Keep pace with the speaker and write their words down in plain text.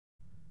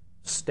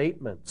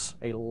Statements,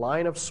 a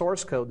line of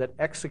source code that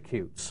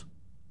executes.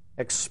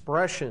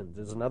 Expressions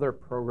is another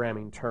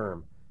programming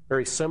term,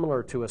 very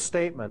similar to a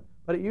statement,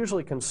 but it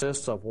usually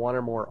consists of one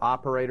or more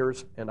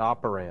operators and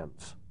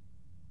operands.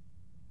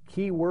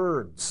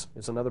 Keywords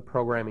is another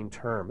programming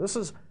term. This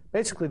is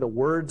basically the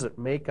words that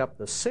make up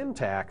the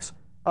syntax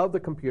of the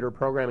computer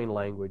programming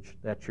language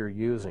that you're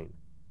using.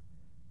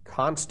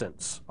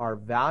 Constants are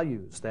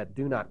values that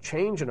do not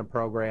change in a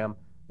program,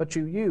 but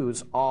you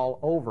use all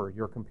over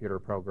your computer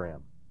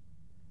program.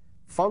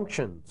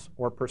 Functions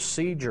or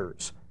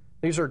procedures.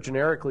 These are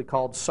generically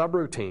called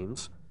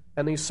subroutines,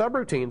 and these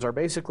subroutines are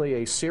basically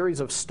a series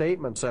of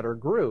statements that are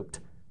grouped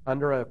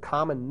under a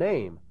common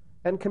name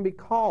and can be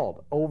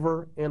called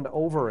over and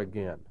over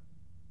again.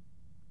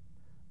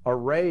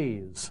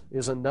 Arrays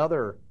is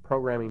another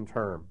programming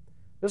term.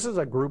 This is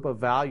a group of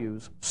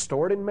values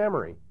stored in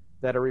memory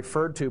that are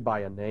referred to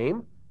by a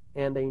name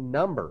and a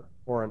number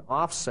or an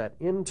offset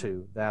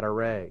into that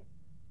array.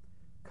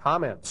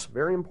 Comments,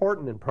 very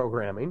important in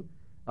programming.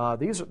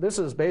 This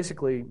is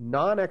basically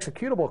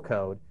non-executable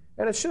code,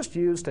 and it's just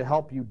used to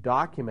help you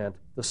document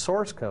the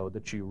source code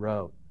that you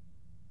wrote.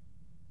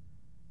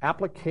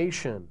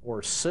 Application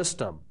or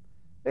system.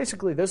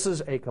 Basically, this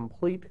is a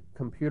complete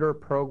computer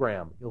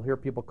program. You'll hear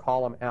people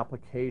call them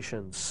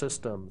applications,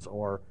 systems,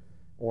 or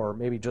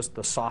maybe just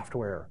the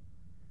software.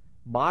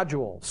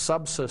 Module,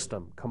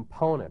 subsystem,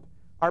 component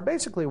are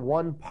basically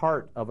one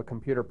part of a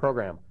computer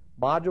program.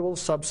 Modules,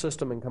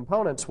 subsystem, and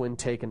components, when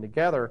taken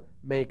together,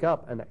 make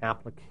up an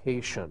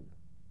application.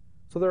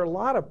 So there are a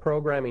lot of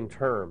programming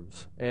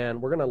terms,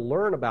 and we're going to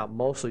learn about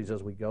most of these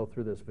as we go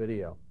through this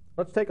video.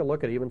 Let's take a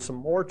look at even some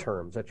more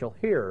terms that you'll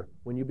hear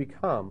when you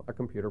become a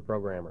computer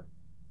programmer.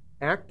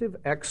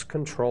 ActiveX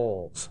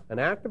controls. An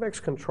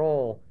ActiveX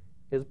control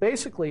is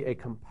basically a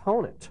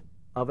component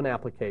of an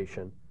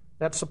application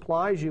that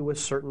supplies you with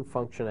certain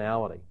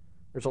functionality.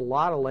 There's a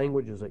lot of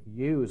languages that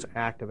use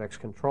ActiveX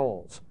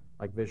controls,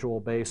 like Visual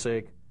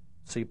Basic,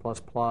 C++,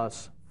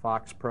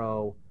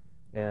 FoxPro,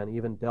 and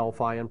even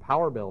Delphi and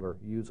PowerBuilder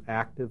use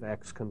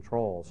ActiveX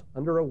controls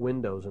under a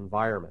Windows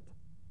environment.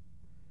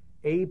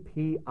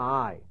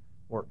 API,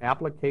 or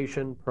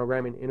Application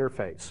Programming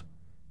Interface.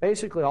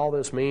 Basically, all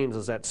this means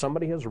is that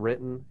somebody has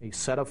written a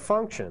set of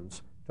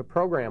functions to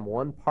program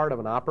one part of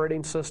an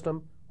operating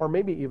system or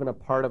maybe even a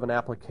part of an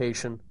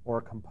application or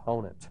a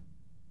component.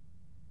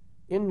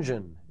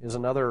 Engine is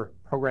another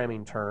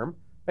programming term.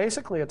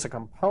 Basically, it's a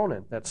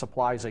component that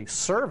supplies a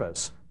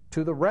service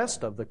to the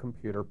rest of the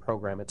computer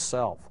program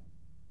itself.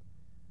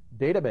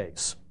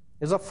 Database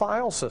is a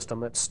file system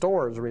that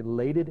stores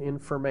related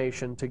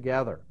information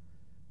together.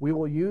 We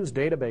will use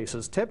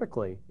databases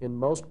typically in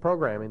most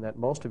programming that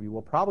most of you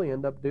will probably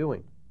end up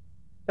doing.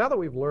 Now that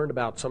we've learned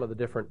about some of the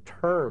different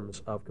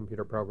terms of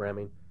computer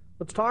programming,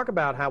 let's talk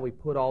about how we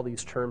put all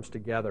these terms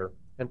together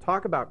and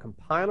talk about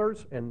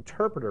compilers and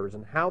interpreters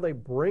and how they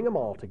bring them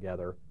all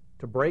together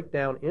to break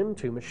down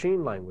into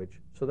machine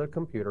language so that a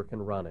computer can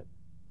run it.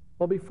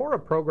 Well, before a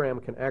program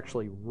can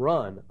actually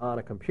run on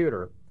a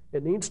computer,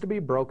 it needs to be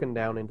broken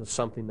down into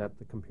something that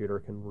the computer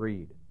can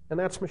read, and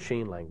that's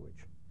machine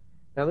language.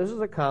 Now, this is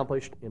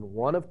accomplished in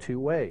one of two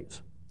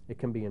ways. It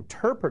can be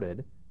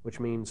interpreted, which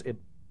means it,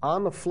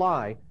 on the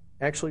fly,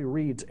 actually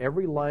reads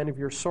every line of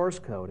your source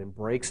code and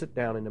breaks it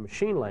down into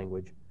machine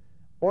language,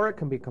 or it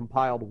can be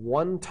compiled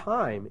one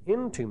time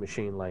into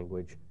machine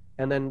language,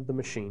 and then the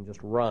machine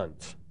just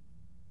runs.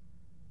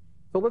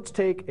 So let's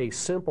take a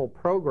simple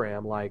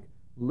program like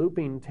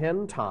looping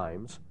 10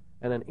 times,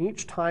 and then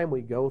each time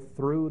we go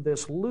through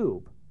this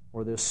loop,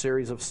 or this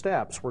series of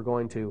steps, we're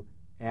going to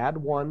add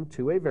 1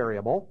 to a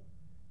variable,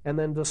 and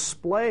then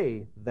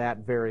display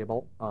that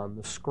variable on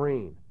the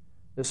screen.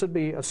 This would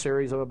be a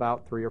series of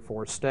about 3 or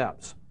 4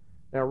 steps.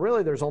 Now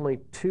really there's only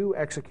 2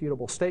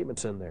 executable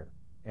statements in there.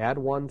 Add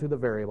 1 to the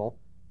variable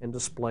and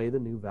display the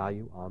new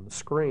value on the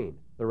screen.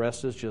 The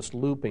rest is just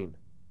looping.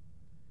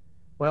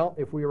 Well,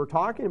 if we were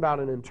talking about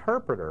an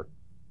interpreter,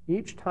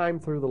 each time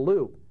through the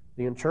loop,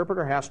 the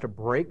interpreter has to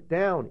break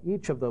down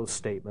each of those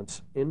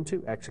statements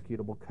into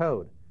executable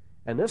code.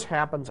 And this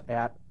happens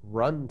at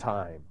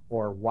runtime,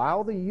 or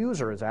while the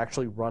user is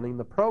actually running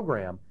the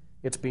program,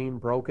 it's being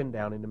broken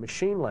down into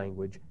machine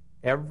language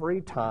every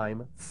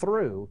time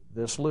through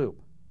this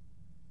loop.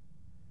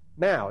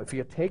 Now, if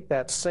you take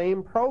that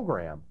same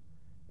program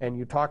and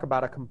you talk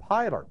about a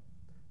compiler,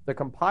 the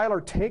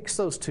compiler takes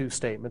those 2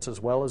 statements as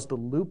well as the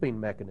looping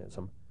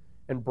mechanism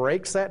and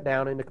breaks that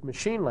down into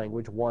machine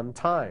language one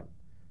time.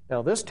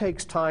 Now, this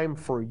takes time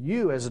for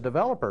you as a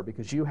developer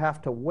because you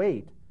have to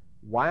wait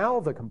while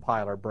the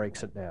compiler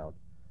breaks it down.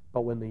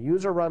 But when the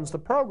user runs the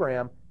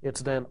program,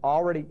 it's then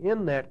already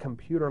in that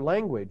computer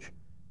language,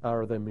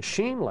 or the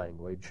machine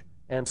language,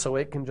 and so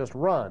it can just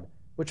run,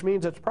 which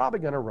means it's probably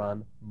going to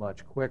run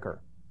much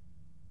quicker.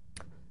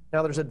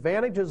 Now, there's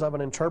advantages of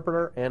an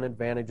interpreter and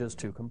advantages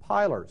to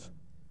compilers.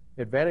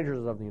 The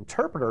advantages of the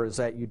interpreter is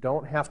that you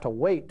don't have to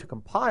wait to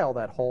compile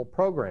that whole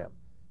program,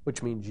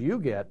 which means you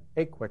get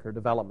a quicker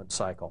development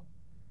cycle.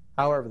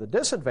 However, the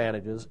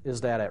disadvantages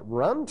is that at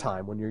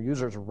runtime, when your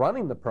user's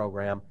running the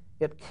program,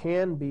 it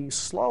can be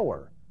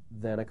slower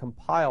than a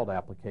compiled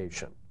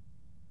application.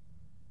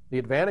 The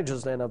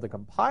advantages then of the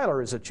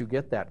compiler is that you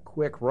get that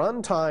quick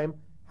runtime.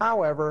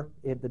 However,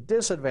 the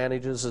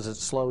disadvantages is it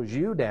slows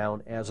you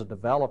down as a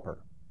developer.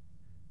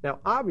 Now,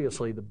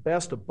 obviously, the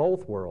best of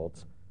both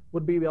worlds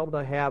would be able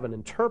to have an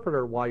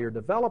interpreter while you're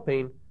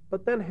developing,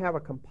 but then have a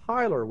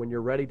compiler when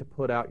you're ready to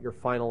put out your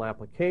final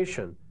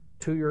application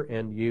to your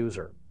end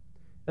user.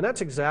 And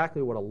that's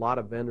exactly what a lot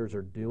of vendors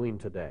are doing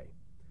today.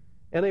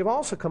 And they've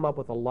also come up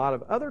with a lot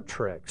of other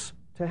tricks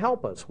to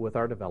help us with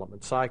our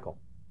development cycle.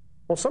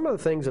 Well, some of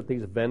the things that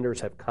these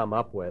vendors have come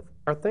up with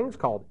are things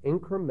called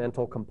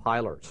incremental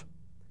compilers.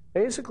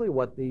 Basically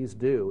what these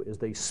do is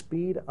they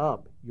speed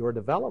up your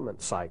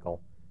development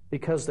cycle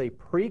because they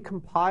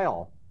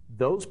pre-compile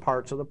those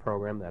parts of the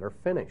program that are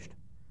finished.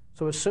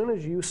 So as soon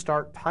as you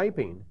start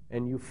typing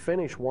and you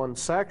finish one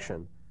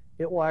section,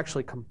 it will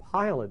actually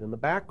compile it in the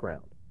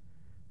background.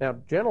 Now,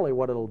 generally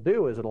what it'll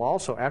do is it'll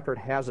also, after it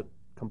has it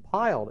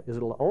compiled, is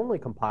it'll only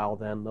compile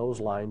then those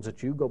lines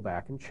that you go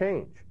back and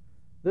change.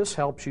 This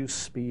helps you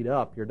speed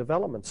up your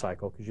development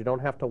cycle because you don't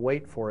have to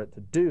wait for it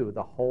to do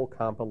the whole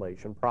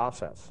compilation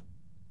process.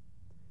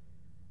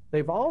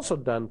 They've also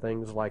done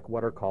things like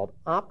what are called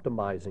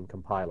optimizing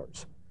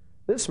compilers.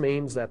 This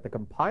means that the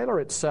compiler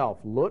itself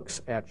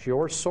looks at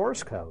your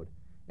source code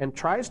and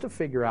tries to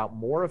figure out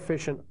more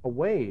efficient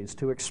ways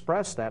to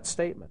express that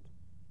statement.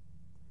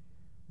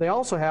 They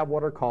also have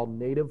what are called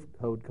native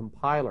code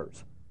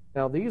compilers.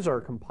 Now, these are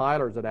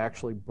compilers that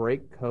actually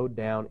break code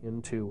down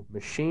into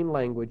machine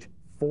language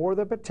for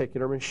the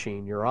particular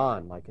machine you're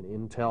on, like an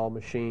Intel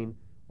machine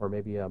or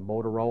maybe a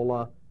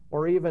Motorola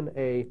or even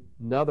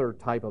another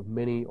type of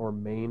mini or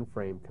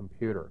mainframe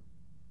computer.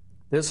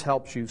 This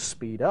helps you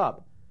speed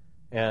up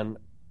and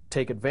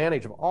take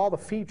advantage of all the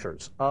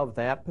features of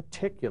that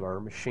particular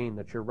machine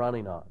that you're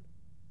running on.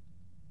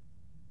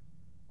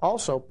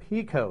 Also,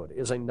 P-code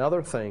is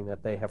another thing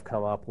that they have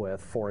come up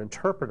with for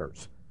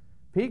interpreters.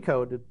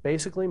 P-code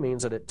basically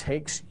means that it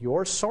takes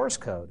your source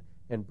code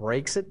and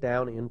breaks it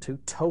down into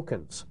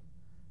tokens.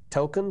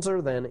 Tokens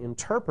are then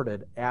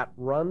interpreted at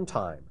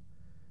runtime.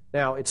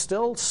 Now, it's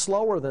still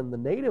slower than the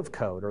native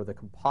code or the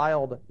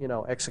compiled,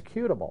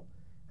 executable.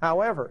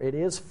 However, it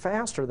is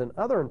faster than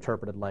other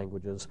interpreted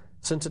languages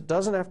since it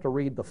doesn't have to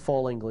read the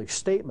full English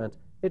statement.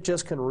 It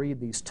just can read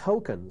these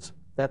tokens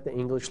that the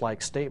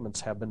English-like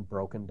statements have been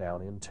broken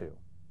down into.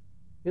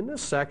 In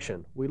this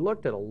section, we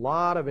looked at a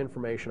lot of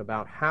information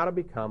about how to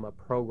become a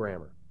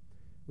programmer.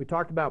 We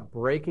talked about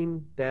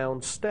breaking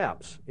down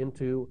steps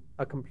into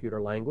a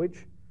computer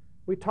language.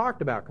 We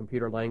talked about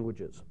computer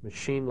languages,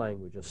 machine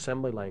language,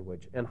 assembly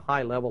language, and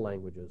high-level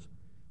languages.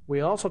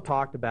 We also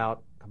talked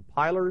about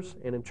compilers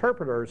and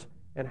interpreters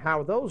and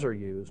how those are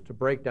used to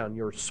break down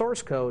your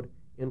source code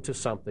into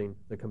something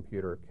the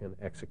computer can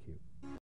execute.